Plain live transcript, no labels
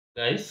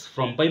Guys,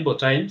 from Bible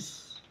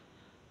times,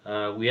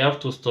 we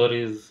have two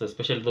stories,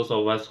 especially those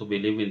of us who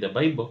believe in the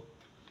Bible.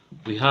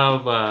 We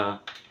have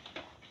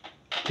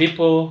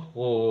people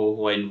who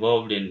were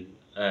involved in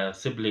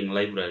sibling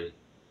rivalry.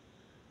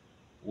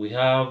 We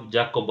have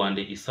Jacob and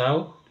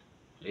Esau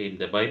in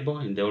the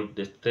Bible, in the Old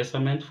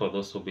Testament, for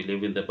those who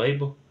believe in the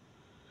Bible.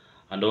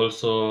 And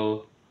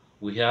also,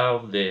 we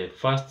have the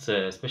first,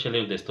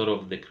 especially the story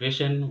of the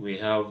creation, we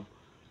have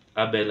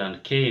Abel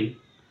and Cain,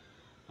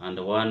 and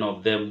one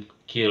of them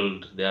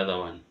killed the other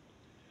one.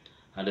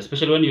 And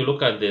especially when you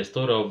look at the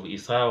story of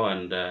Esau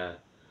and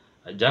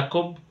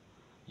Jacob,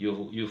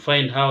 you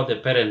find how the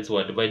parents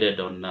were divided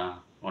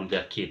on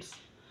their kids.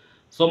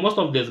 So most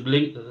of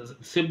the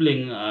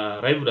sibling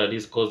rivalry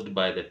is caused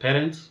by the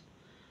parents,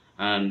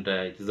 and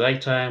it is high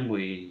time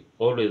we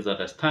always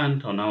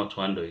understand on how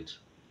to handle it.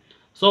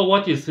 So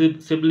what is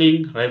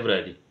sibling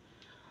rivalry?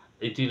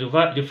 It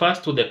refers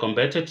to the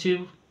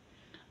competitive,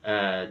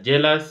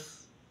 jealous,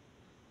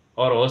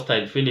 or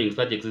hostile feelings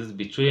that exist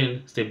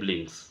between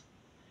siblings.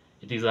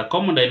 It is a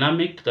common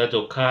dynamic that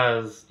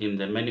occurs in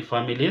the many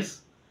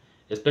families,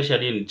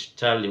 especially in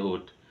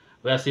childhood,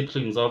 where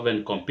siblings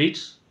often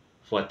compete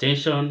for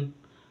attention,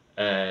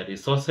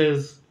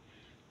 resources,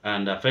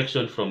 and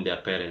affection from their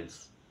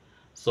parents.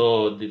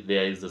 So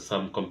there is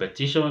some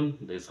competition,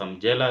 there's some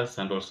jealous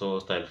and also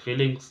hostile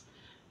feelings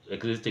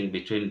existing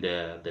between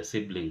the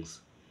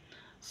siblings.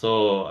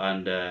 So,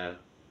 and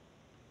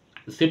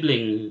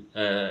sibling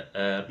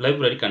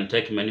library can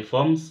take many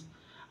forms,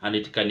 and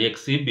it can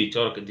exhibit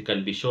or it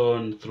can be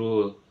shown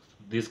through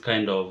this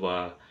kind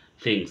of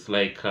things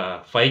like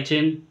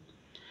fighting,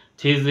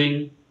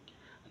 teasing,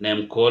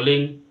 name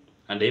calling,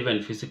 and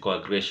even physical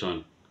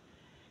aggression.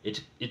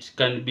 It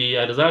can be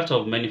a result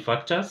of many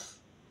factors,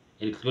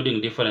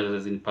 including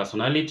differences in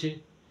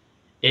personality,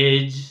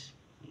 age,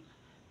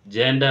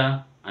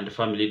 gender, and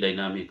family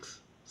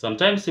dynamics.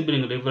 Sometimes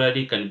sibling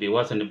rivalry can be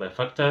worsened by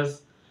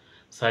factors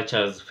such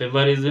as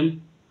favorism,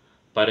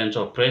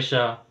 parental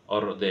pressure,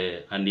 or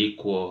the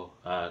unequal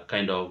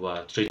kind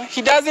of treatment.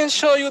 He doesn't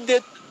show you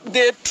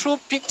the true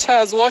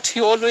pictures, what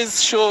he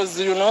always shows,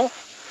 you know.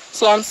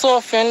 So I'm so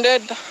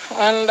offended,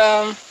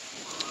 and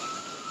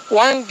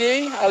one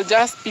day I'll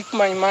just speak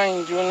my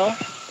mind, you know.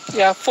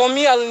 Yeah, for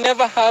me, I'll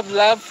never have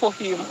love for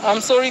him.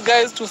 I'm sorry,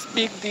 guys, to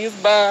speak this,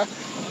 but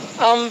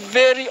I'm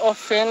very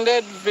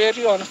offended,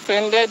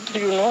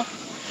 you know.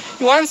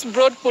 He once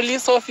brought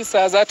police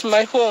officers at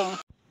my home.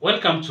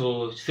 Welcome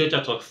to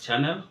Theatre Talks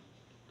channel.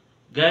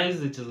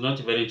 Guys, it is not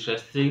very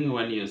interesting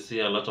when you see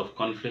a lot of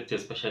conflict,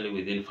 especially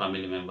within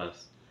family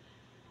members.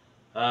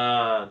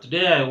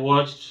 Today I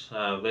watched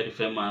a very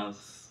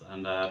famous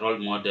and a role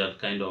model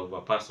kind of a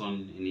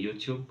person in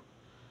YouTube,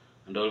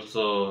 and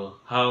also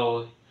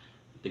how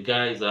the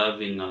guy is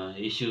having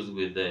issues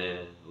with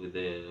the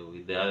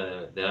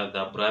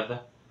other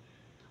brother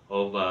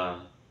over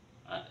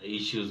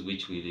issues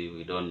which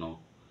we don't know.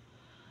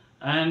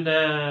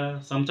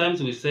 And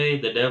sometimes we say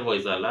the devil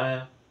is a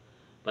liar,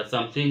 but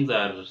some things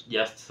are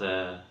just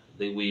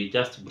we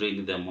just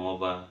bring them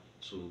over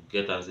to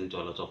get us into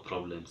a lot of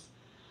problems.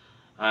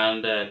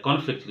 And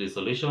conflict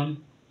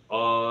resolution,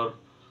 or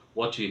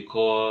what we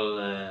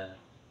call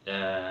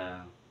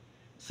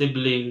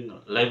sibling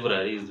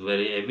rivalry, is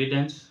very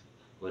evident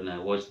when I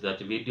watched that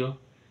video.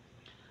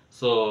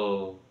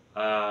 So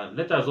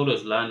let us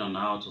always learn on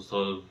how to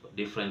solve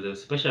differences,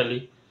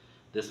 especially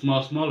the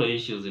small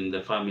issues in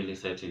the family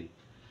setting.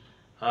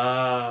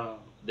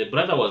 The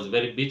brother was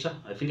very bitter.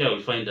 I think I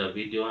will find a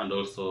video and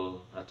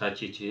also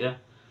attach it here.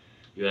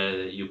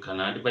 You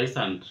can advise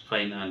and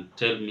find and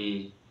tell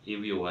me,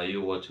 if you were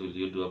you, what will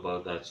you do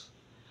about that.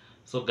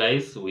 So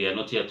guys, we are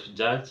not here to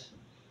judge.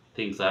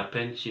 Things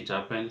happen, shit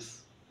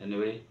happens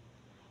anyway,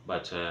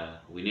 but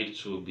we need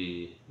to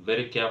be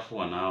very careful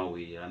on how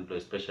we handle,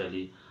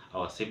 especially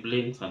our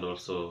siblings, and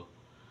also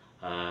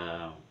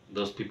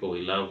those people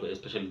we love,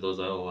 especially those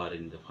who are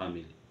in the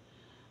family.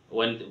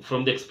 When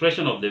from the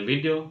expression of the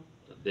video,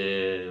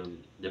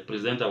 the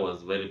presenter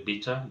was very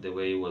bitter the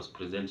way he was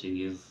presenting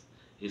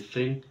his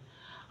thing,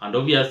 and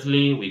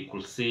obviously we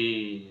could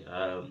see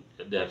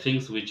there are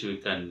things which we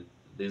can,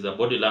 there's a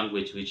body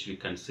language which we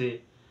can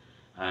see,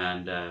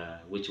 and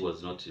which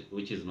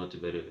is not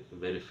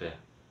very fair.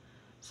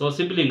 So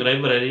sibling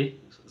rivalry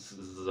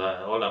is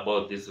all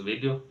about this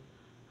video,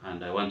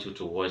 and I want you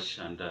to watch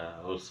and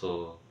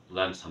also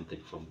learn something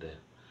from there.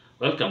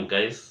 Welcome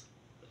guys,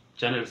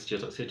 channel is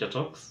Theatre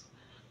Talks.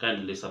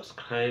 Kindly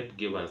subscribe,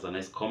 give us a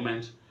nice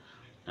comment,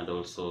 and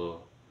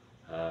also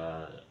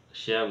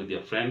share with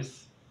your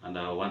friends. And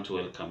I want to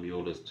welcome you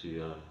always to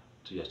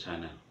your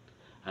channel.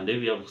 And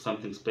if you have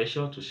something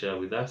special to share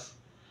with us,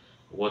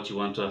 what you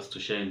want us to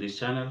share in this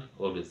channel,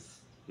 always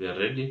we are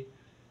ready.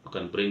 You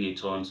can bring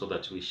it on so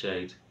that we share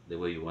it the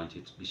way you want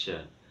it to be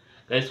shared.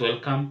 Guys,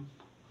 welcome,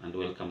 and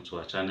welcome to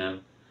our channel.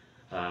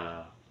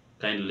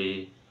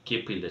 Kindly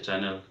keep in the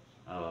channel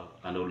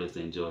and always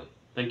enjoy.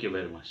 Thank you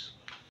very much.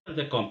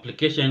 The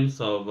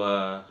complications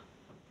of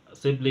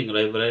sibling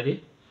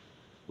rivalry,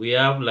 we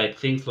have like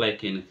things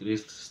like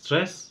increased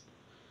stress,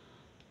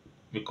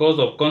 Because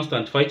of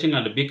constant fighting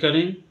and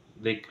bickering,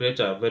 they create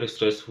a very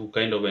stressful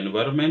kind of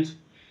environment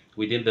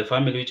within the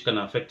family, which can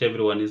affect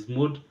everyone's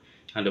mood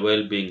and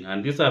well-being.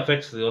 And this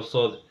affects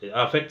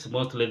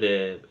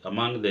mostly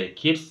among the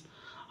kids,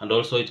 and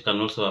also it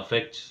can also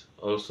affect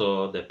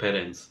also the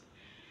parents.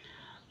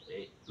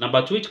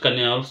 Number two, it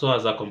can also,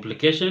 as a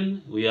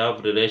complication, we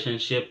have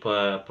relationship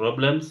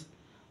problems.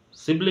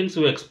 Siblings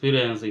who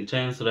experience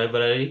intense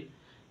rivalry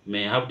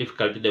may have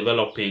difficulty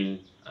developing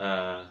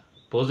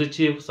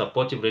positive,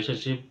 supportive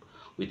relationship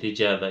with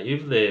each other.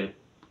 If the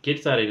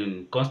kids are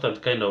in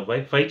constant kind of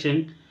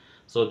fighting,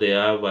 so they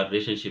have a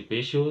relationship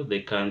issue, they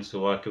can't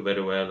work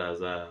very well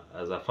as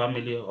a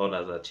family or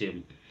as a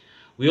team.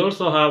 We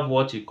also have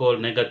what we call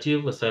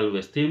negative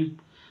self-esteem.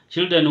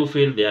 Children who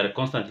feel they are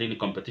constantly in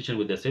competition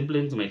with their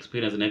siblings may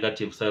experience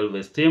negative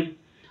self-esteem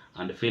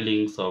and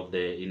feelings of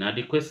the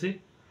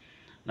inadequacy.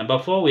 Number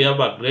four, we have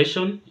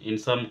aggression. In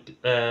some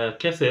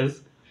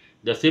cases,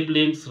 the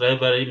siblings'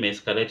 rivalry may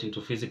escalate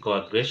into physical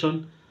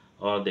aggression,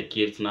 or the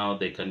kids now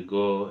they can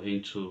go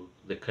into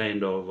the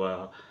kind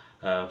of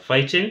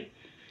fighting.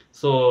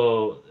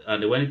 So,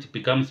 and when it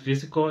becomes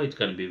physical, it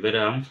can be very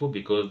harmful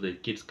because the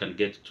kids can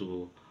get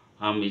to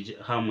harm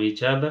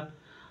each other,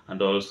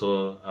 and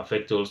also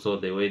affect also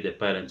the way the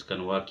parents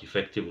can work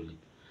effectively.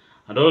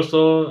 And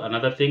also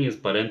another thing is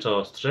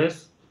parental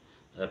stress.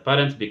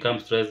 Parents become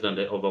stressed and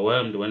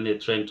overwhelmed when they're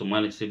trying to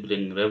manage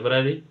sibling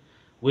rivalry,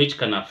 which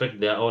can affect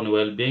their own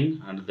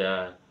well-being and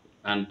the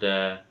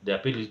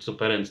ability to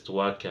parents to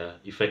work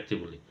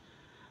effectively.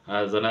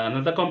 As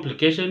another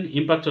complication,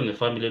 impact on the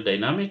family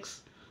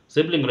dynamics.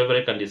 Sibling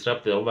rivalry can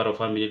disrupt the overall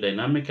family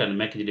dynamic and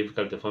make it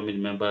difficult for family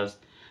members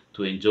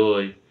to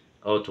enjoy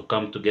or to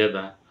come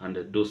together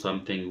and do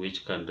something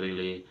which can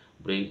really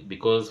bring,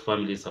 because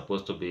family is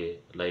supposed to be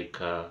like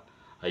a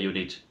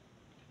unit.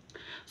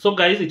 So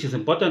guys, it is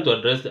important to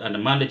address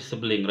and manage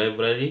sibling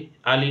rivalry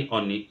early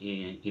on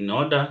in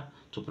order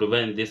to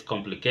prevent these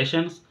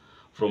complications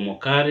from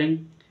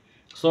occurring.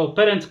 So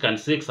parents can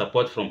seek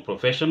support from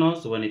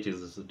professionals when it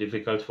is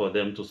difficult for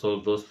them to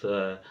solve those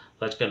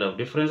such kind of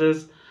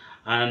differences,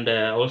 and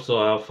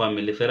also have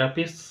family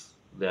therapists.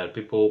 There are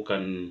people who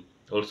can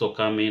also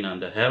come in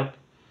and help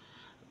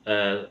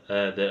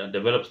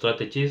develop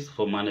strategies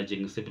for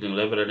managing sibling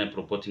rivalry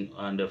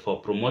and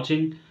for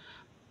promoting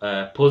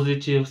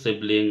positive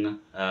sibling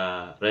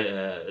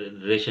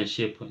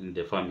relationship in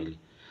the family.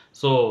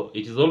 So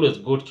it is always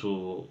good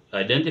to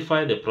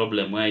identify the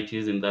problem where it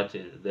is in that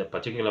the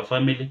particular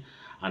family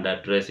and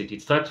address it.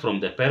 It starts from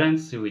the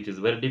parents. If it is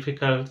very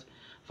difficult,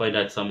 find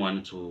out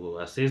someone to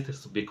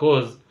assist,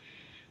 because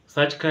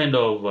such kind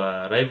of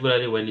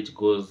rivalry, when it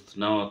goes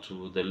now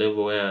to the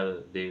level where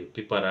the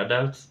people are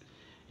adults,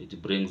 it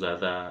brings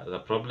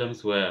other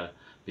problems where,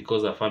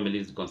 because a family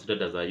is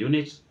considered as a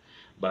unit,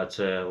 but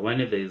when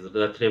there is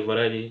that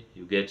rivalry,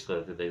 you get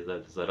that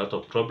there's a lot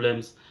of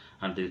problems,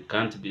 and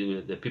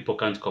the people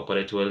can't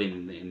cooperate well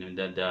in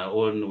their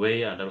own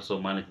way and also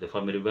manage the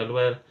family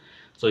well.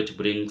 So it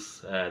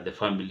brings the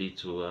family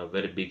to a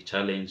very big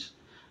challenge,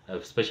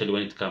 especially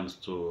when it comes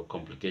to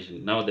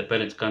complication. Now the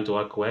parents can't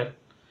work well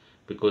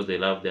because they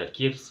love their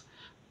kids,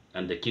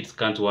 and the kids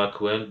can't work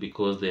well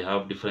because they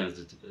have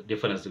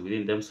differences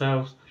within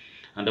themselves.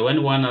 And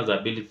when one has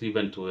ability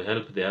even to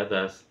help the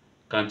others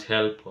can't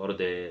help, or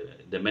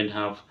the men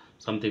have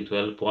something to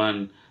help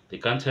one, they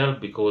can't help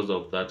because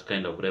of that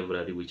kind of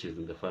rivalry which is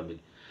in the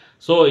family.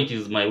 So it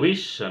is my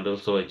wish, and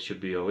also it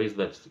should be your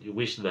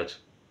wish that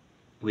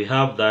we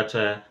have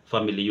that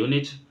family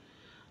unit,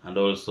 and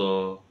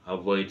also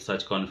avoid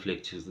such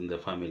conflicts in the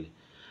family.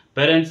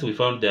 Parents, we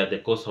found that the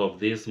cause of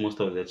this most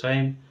of the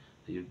time,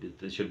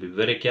 they should be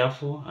very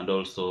careful and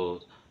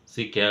also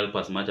seek help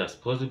as much as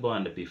possible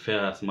and be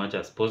fair as much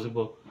as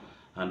possible,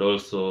 and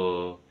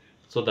also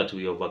so that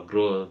we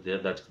overgrow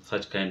that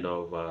such kind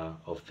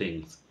of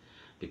things,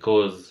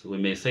 because we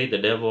may say the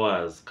devil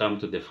has come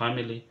to the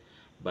family,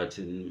 but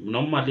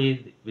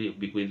normally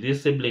with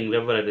this sibling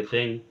rivalry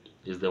thing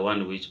is the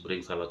one which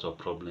brings a lot of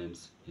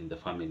problems in the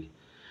family.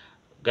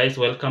 Guys,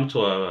 welcome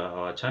to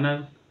our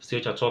channel.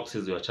 Future Talks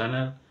is your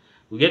channel.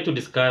 We get to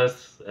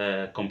discuss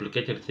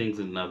complicated things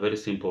in a very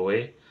simple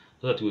way,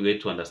 so that we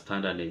get to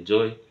understand and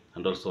enjoy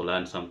and also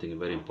learn something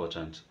very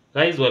important.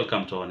 Guys,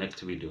 welcome to our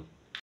next video.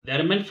 There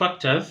are many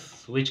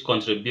factors which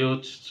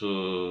contribute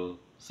to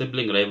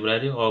sibling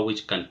rivalry, or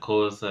which can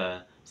cause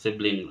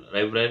sibling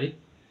rivalry.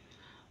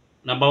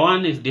 Number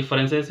one is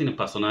differences in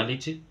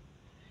personality.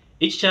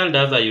 Each child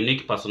has a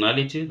unique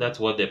personality. That's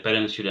what the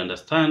parents should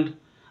understand,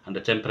 and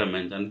the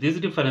temperament. And these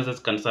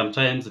differences can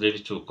sometimes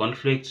lead to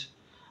conflict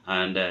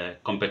and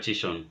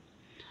competition.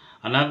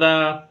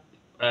 Another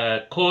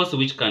cause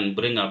which can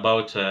bring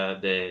about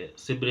the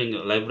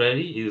sibling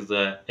rivalry is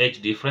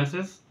age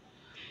differences.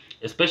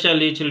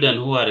 Especially children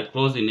who are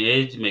close in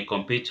age may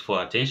compete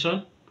for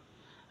attention.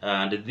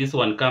 And this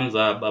one comes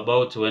up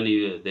about when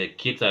the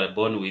kids are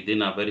born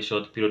within a very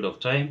short period of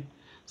time.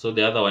 So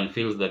the other one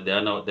feels that the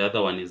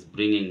other one is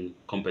bringing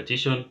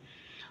competition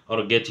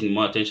or getting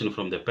more attention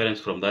from the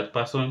parents, from that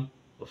person,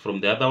 or from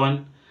the other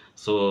one.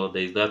 So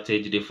there is that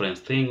age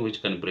difference thing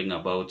which can bring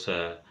about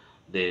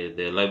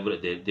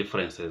the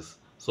differences.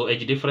 So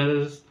age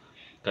differences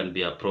can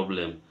be a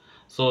problem.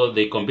 So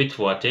they compete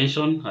for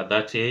attention at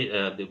that age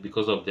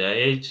because of their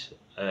age,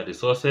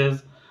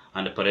 resources,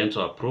 and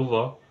parental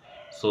approval.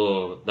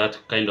 So that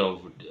kind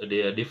of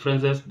the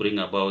differences bring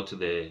about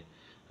they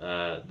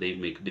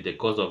make the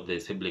cause of the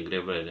sibling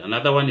rivalry.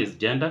 Another one is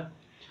gender.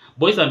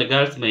 Boys and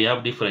girls may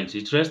have different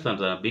interests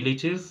and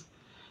abilities,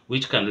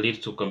 which can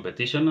lead to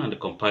competition and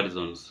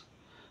comparisons.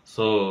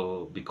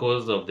 So,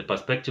 because of the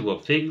perspective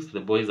of things,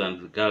 the boys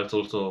and the girls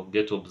also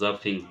get to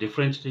observe things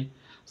differently.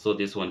 So,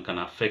 this one can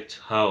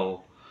affect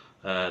how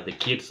the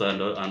kids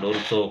and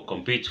also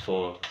compete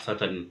for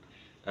certain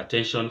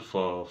attention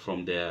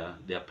from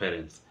their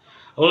parents.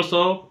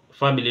 Also,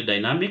 family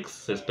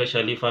dynamics,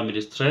 especially family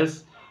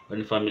stress.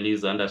 When family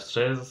is under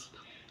stress,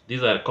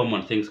 these are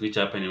common things which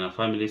happen in a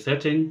family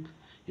setting.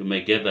 You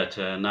may get that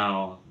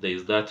now there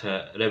is that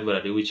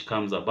rivalry which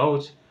comes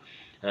about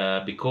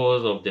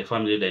because of the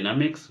family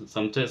dynamics.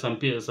 Some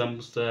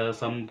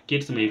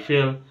kids may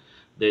feel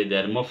they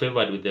are more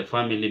favored with the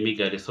family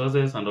meager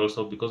resources, and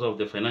also because of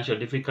the financial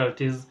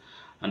difficulties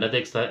and other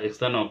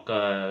external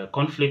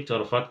conflict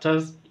or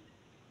factors,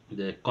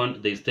 there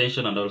is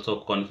tension and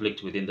also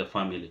conflict within the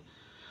family.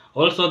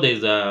 Also, there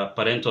is a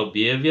parental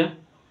behavior,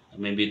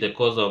 maybe the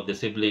cause of the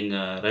sibling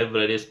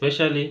rivalry,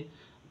 especially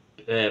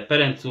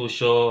parents who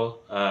show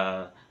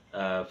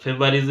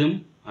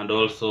favorism and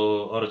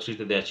also or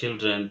treat their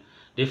children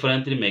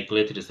differently may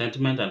create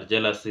resentment and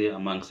jealousy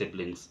among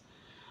siblings.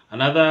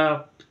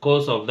 Another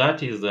cause of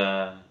that is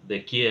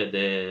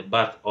the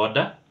birth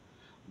order.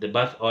 The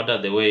birth order,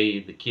 the way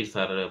the kids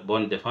are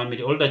born in the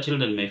family. Older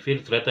children may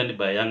feel threatened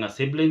by younger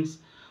siblings,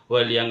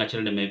 while younger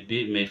children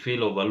may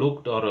feel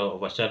overlooked or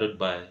overshadowed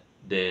by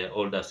the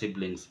older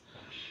siblings.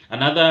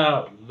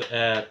 Another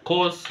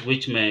cause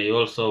which may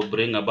also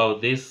bring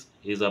about this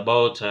is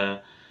about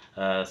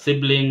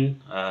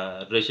sibling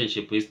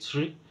relationship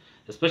history,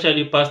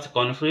 especially past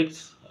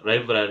conflicts.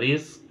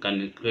 Rivalries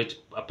can create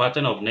a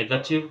pattern of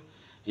negative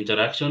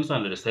interactions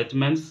and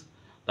resentments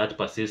that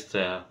persist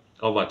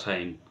over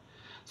time.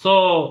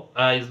 So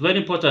it's very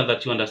important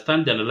that you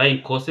understand the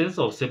underlying causes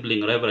of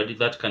sibling rivalry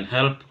that can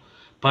help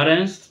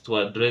parents to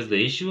address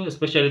the issue,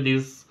 especially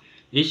this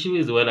issue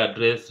is well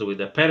addressed with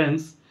the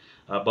parents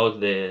about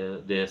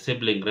the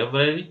sibling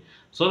rivalry,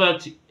 so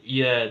that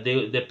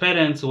the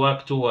parents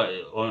work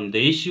on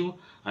the issue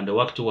and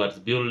work towards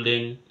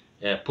building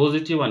a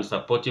positive and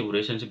supportive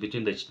relationship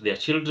between their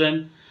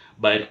children.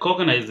 By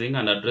recognizing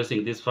and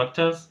addressing these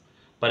factors,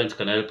 parents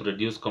can help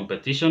reduce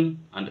competition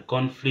and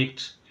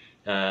conflict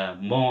in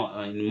more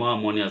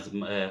harmonious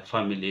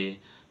family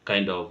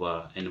kind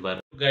of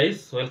environment.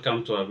 Guys,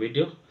 welcome to our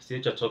video.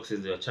 Future Talks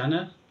is your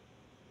channel.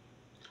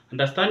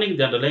 Understanding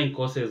the underlying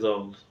causes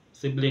of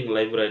sibling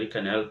rivalry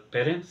can help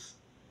parents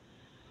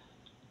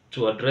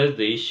to address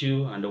the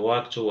issue and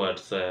work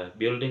towards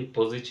building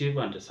positive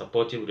and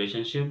supportive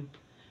relationship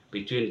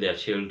between their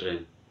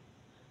children.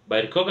 By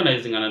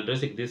recognizing and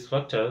addressing these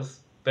factors,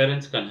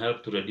 parents can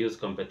help to reduce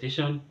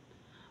competition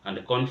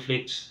and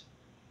conflict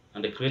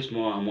and create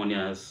more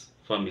harmonious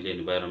family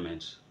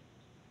environment.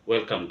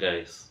 Welcome,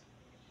 guys.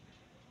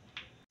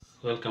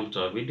 Welcome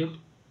to our video.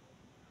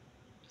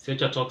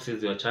 Future Talks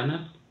is your channel.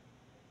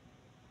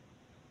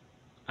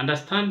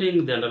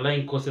 Understanding the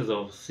underlying causes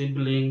of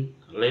sibling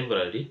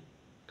rivalry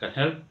can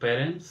help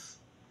parents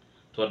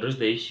to address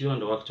the issue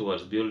and work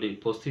towards building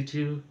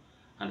positive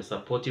and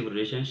supportive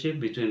relationship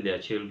between their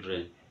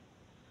children.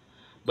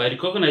 By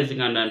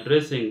recognizing and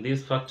addressing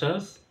these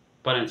factors,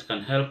 parents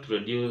can help to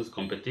reduce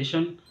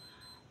competition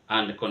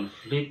and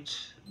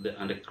conflict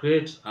and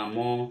create a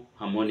more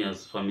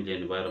harmonious family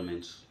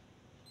environment.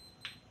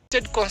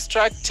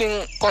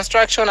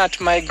 Construction at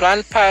my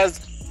grandpa's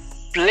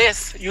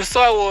place. You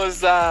saw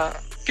was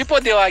people,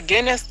 they were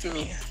against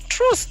me.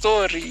 True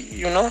story,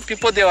 you know,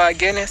 people, they were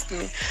against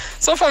me.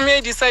 So for me,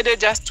 I decided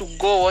just to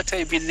go what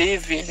I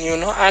believe in, you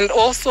know, and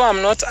also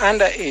I'm not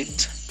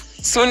underage.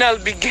 Soon I'll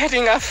be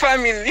getting a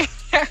family.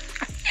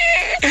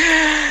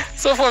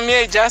 So for me,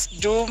 I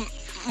just do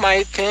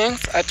my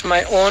things at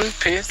my own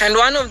pace. And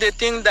one of the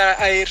things that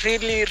I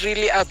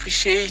really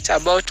appreciate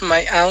about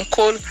my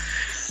uncle,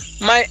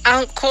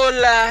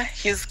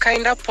 he's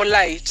kind of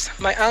polite.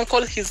 My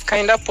uncle, he's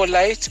kind of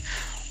polite.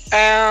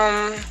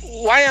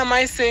 Why am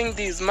I saying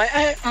this?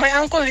 My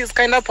uncle is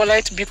kind of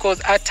polite because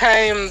at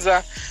times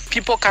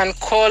people can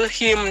call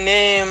him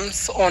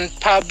names on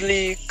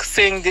public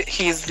saying that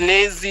he's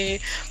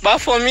lazy. But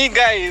for me,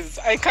 guys,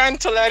 I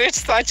can't tolerate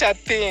such a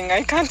thing.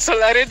 I can't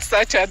tolerate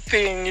such a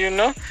thing, you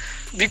know,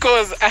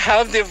 because I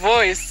have the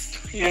voice,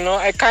 you know.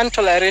 I can't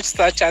tolerate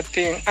such a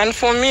thing. And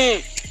for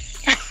me,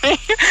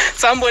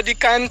 somebody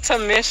can't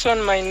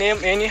mention my name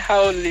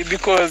anyhow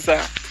because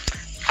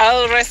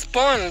I'll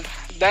respond.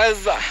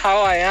 That's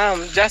how I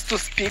am, just to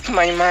speak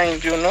my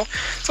mind, you know.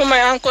 So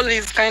my uncle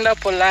is kind of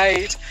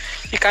polite.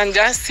 He can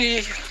just see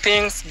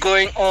things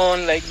going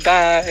on like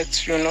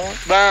that, you know.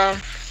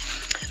 But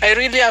I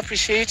really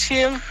appreciate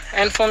him,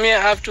 and for me, I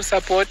have to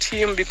support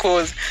him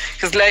because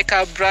he's like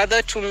a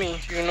brother to me,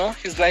 you know.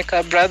 He's like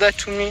a brother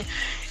to me,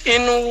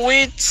 in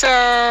which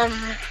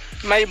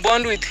my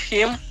bond with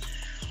him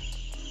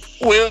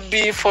will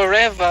be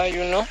forever,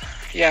 you know.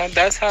 Yeah,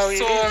 that's how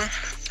it is.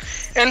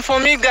 And for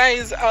me,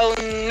 guys, I'll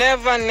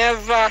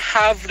never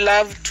have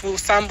love to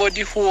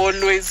somebody who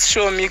always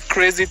show me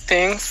crazy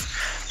things,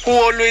 who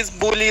always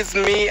bullies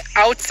me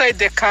outside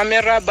the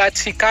camera, but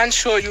he can't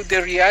show you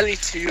the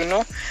reality, you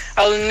know.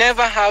 I'll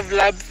never have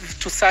love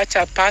to such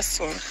a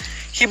person.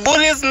 He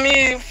bullies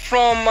me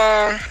from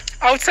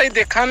outside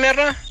the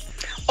camera,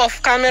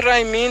 off camera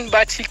I mean,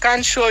 but he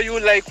can't show you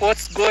like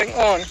what's going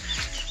on.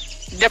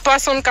 The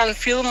person can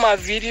film a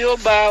video,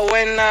 but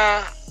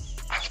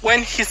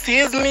when he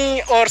sees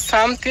me or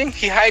something,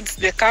 he hides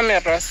the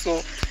camera,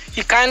 so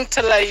he can't,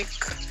 like,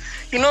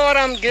 you know what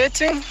I'm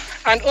getting?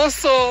 And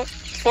also,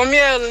 for me,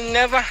 I'll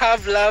never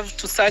have love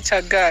to such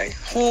a guy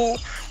who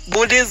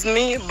bullies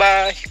me,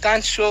 but he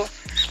can't show.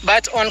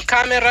 But on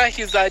camera,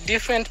 he's a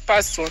different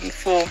person.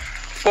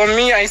 For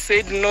me, I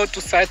said no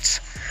to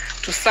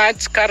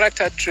such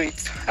character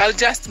traits. I'll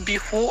just be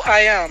who I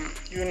am,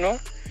 you know?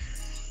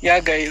 Yeah,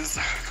 guys.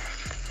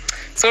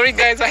 Sorry,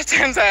 guys, at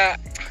times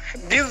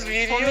this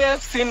video, for me,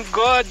 I've seen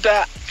God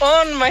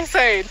on my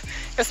side,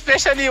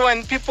 especially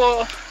when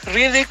people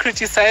really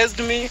criticized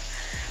me.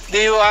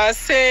 They were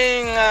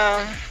saying,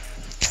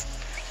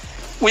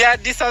 we are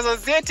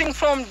disassociating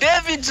from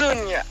Davy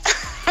Jr.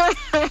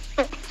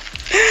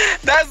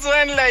 That's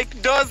when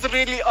like doors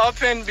really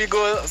opened,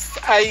 because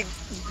I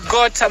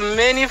got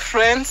many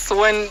friends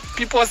when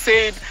people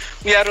said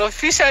we are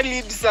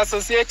officially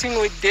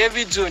disassociating with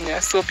Davy Jr.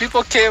 So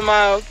people came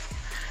up.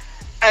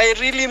 I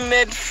really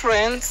made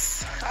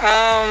friends.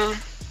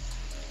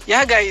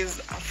 Yeah,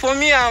 guys, for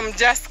me, I'm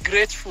just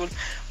grateful.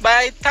 But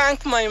I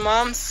thank my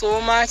mom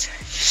so much.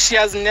 She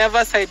has never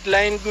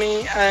sidelined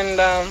me, and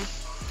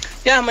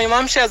yeah, my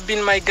mom, she has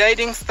been my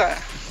guiding star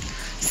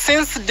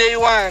since day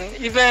one.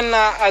 Even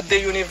at the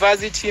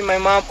university, my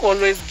mom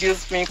always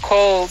gives me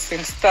calls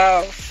and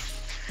stuff.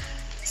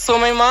 So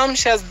my mom,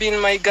 she has been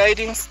my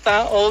guiding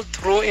star all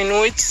through,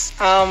 in which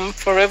I'm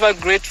forever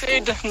grateful.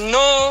 I said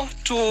no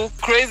to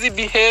crazy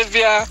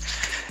behavior.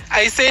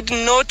 I said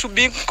no to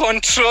being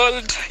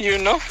controlled, you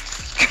know.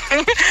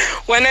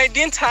 When I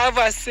didn't have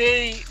a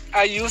say,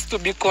 I used to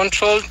be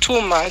controlled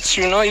too much,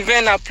 you know.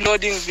 Even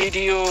uploading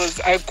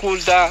videos, I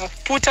could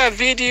put a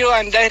video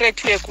and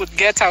directly I could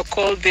get a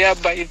call there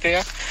by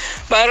there.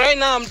 But right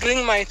now I'm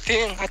doing my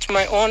thing at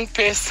my own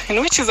pace,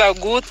 which is a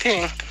good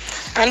thing.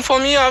 And for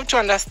me, you have to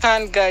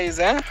understand, guys,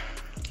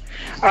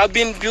 I've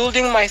been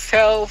building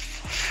myself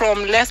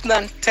from less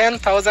than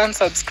 10,000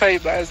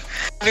 subscribers.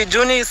 The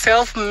journey is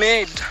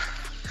self-made.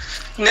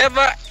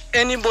 Never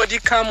anybody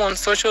come on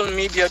social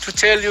media to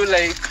tell you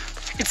like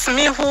it's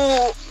me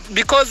who,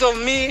 because of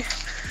me,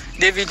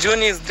 David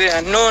Juni is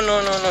there. No.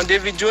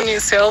 David Juni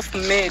is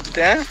self-made.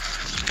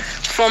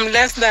 From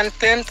less than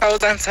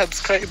 10,000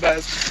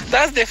 subscribers.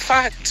 That's the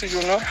fact,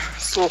 you know.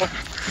 So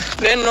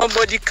let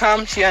nobody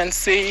come here and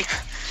say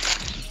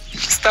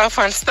stuff.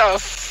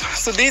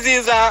 So this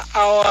is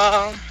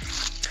our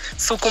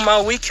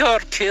Sukuma wiki or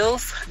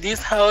kills. This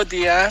is how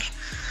they are.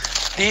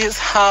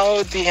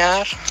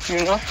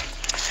 You know.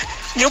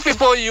 You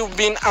people, you've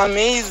been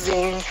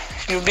amazing.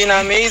 You've been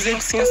amazing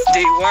since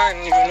day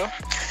one, you know.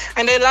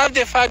 And I love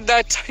the fact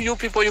that you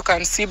people, you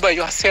can see by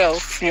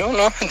yourself, you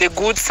know, the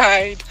good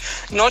side.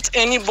 Not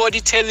anybody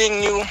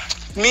telling you,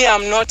 me,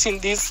 I'm not in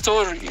this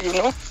story, you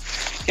know.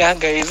 Yeah,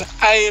 guys,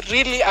 I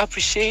really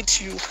appreciate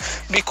you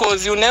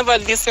because you never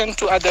listen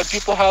to other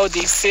people how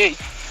they say,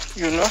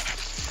 you know.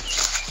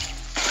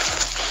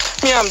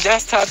 Me, I'm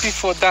just happy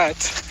for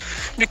that.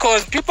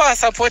 Because people are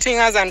supporting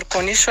us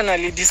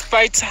unconditionally,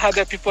 despite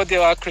other people, they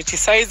were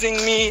criticizing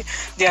me.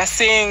 They are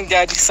saying they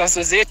are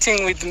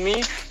disassociating with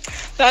me.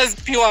 That's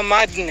pure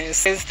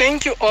madness.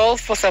 Thank you all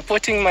for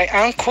supporting my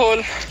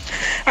uncle.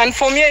 And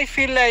for me, I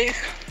feel like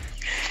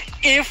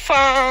if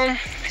I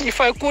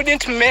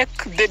couldn't make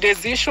the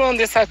decision,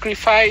 the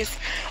sacrifice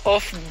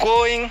of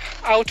going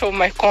out of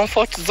my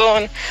comfort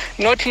zone,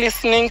 not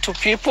listening to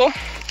people,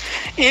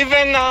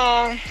 even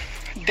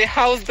the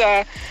house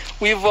that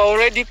we've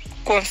already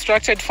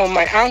constructed for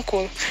my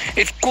uncle,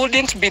 it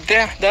couldn't be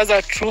there. That's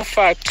a true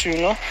fact, you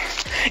know.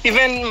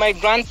 Even my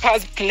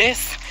grandpa's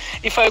place,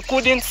 if I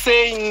couldn't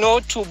say no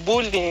to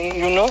bullying,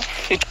 you know,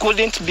 it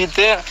couldn't be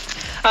there.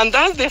 And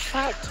that's the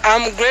fact.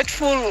 I'm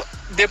grateful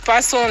the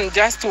person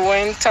just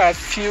went a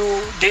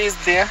few days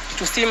there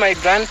to see my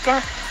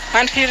grandpa,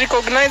 and he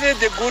recognized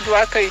the good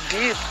work I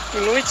did,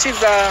 in which is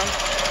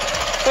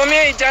for me,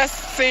 I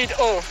just said,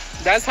 oh,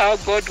 that's how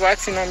God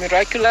works in a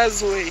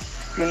miraculous way,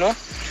 you know.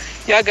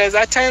 Yeah, guys,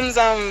 at times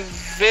I'm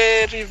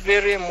very,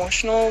 very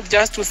emotional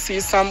just to see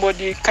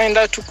somebody kind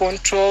of to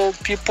control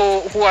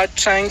people who are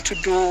trying to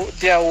do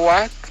their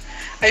work.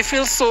 I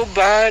feel so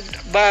bad,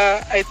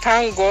 but I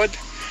thank God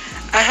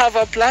I have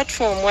a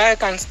platform where I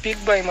can speak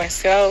by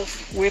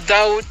myself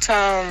without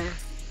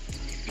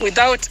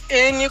without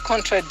any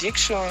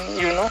contradiction,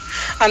 you know.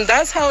 And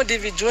that's how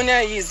David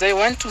Jr. is. I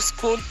went to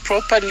school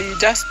properly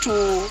just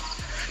to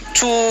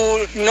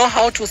know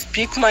how to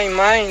speak my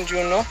mind,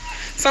 you know.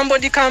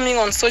 Somebody coming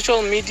on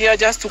social media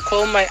just to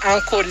call my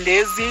uncle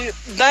lazy,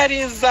 that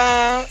is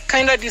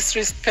kind of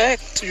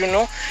disrespect, you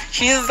know.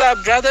 He's a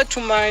brother to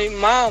my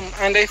mom,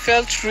 and I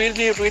felt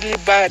really, really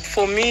bad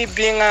for me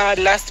being a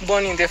last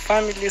born in the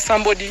family,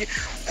 somebody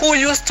who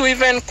used to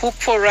even cook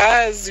for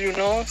us, you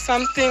know.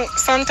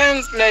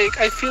 Sometimes like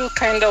I feel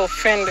kind of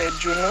offended,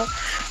 you know.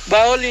 But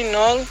all in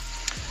all,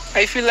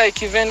 I feel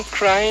like even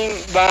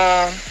crying,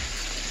 but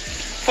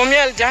for me,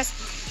 I'll just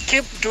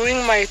keep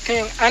doing my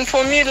thing. And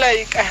for me,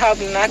 like, I have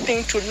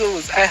nothing to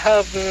lose. I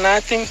have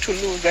nothing to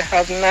lose. I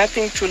have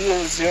nothing to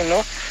lose, you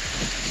know.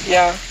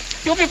 Yeah.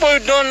 You people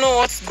don't know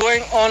what's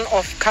going on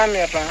off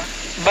camera.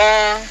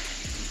 But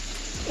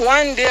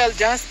one day I'll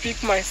just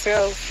pick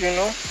myself, you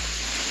know.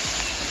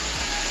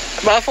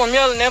 But for me,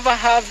 I'll never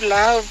have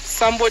love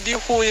somebody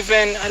who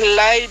even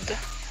lied.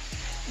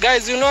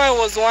 Guys, you know, I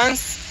was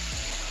once...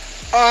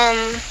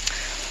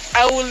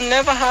 I will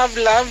never have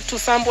love to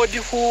somebody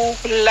who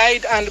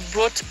lied and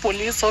brought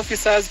police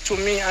officers to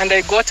me and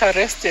I got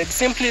arrested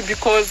simply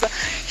because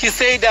he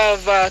said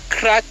I've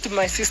cracked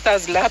my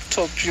sister's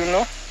laptop, you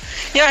know.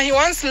 Yeah, he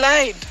once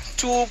lied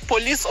to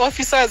police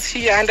officers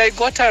here and I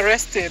got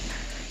arrested.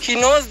 He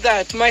knows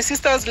that my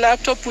sister's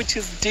laptop, which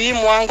is D.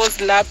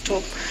 Mwango's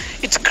laptop,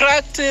 it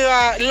cracked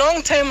a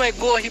long time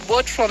ago. He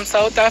bought from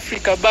South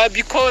Africa, but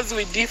because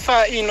we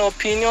differ in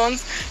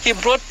opinions, he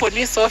brought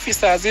police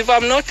officers. If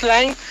I'm not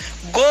lying,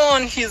 go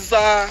on his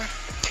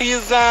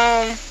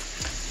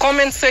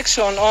comment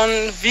section on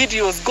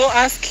videos. Go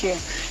ask him.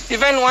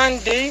 Even one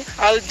day,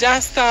 I'll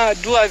just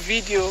do a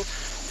video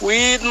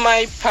with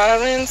my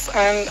parents,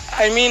 and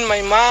I mean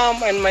my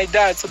mom and my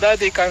dad, so that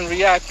they can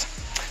react.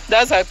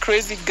 That's a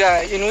crazy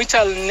guy in which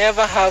I'll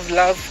never have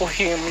love for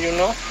him, you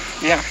know?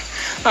 Yeah.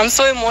 I'm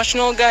so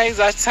emotional, guys,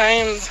 at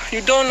times.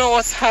 You don't know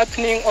what's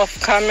happening off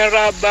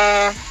camera,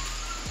 but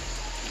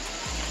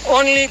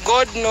only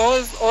God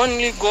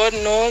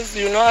knows,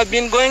 you know. I've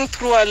been going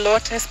through a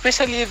lot,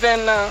 especially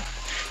even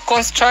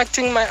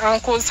constructing my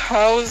uncle's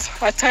house.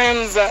 At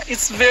times,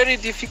 it's very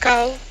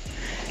difficult.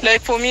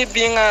 Like for me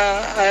being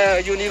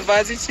a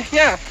university,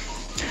 yeah.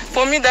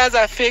 For me, that's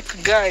a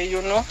fake guy,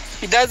 you know.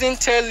 He doesn't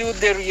tell you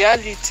the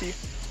reality.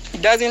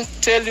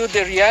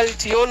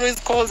 He always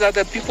calls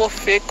other people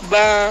fake,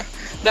 but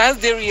that's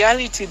the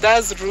reality.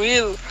 That's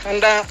real.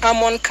 And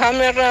I'm on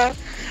camera,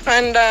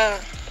 and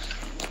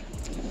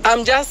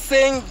I'm just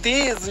saying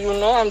this, you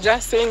know.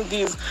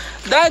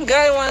 That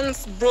guy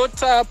once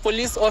brought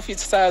police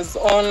officers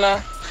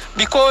on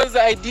because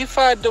I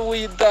differed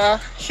with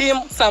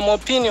him some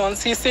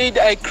opinions. He said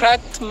I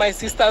cracked my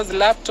sister's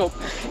laptop.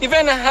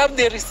 Even I have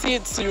the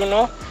receipts, you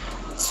know.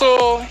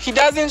 So he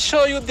doesn't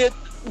show you the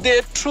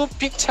true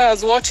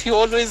pictures, what he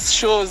always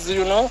shows,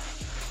 you know.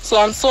 So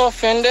I'm so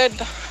offended,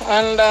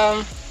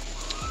 and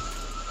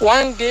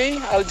one day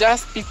I'll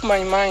just speak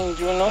my mind,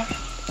 you know.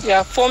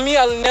 Yeah, for me,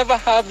 I'll never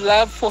have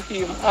love for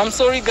him. I'm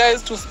sorry,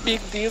 guys, to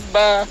speak this,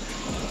 but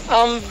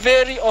I'm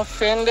very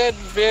offended,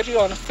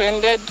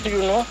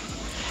 you know.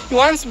 He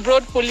once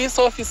brought police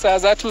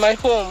officers at my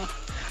home,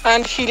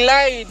 and he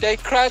lied. I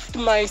cracked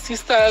my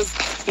sister's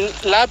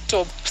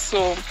laptop.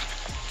 So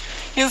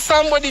he's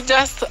somebody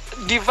just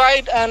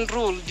divide and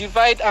rule.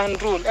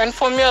 And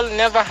for me, I'll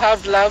never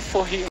have love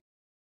for him.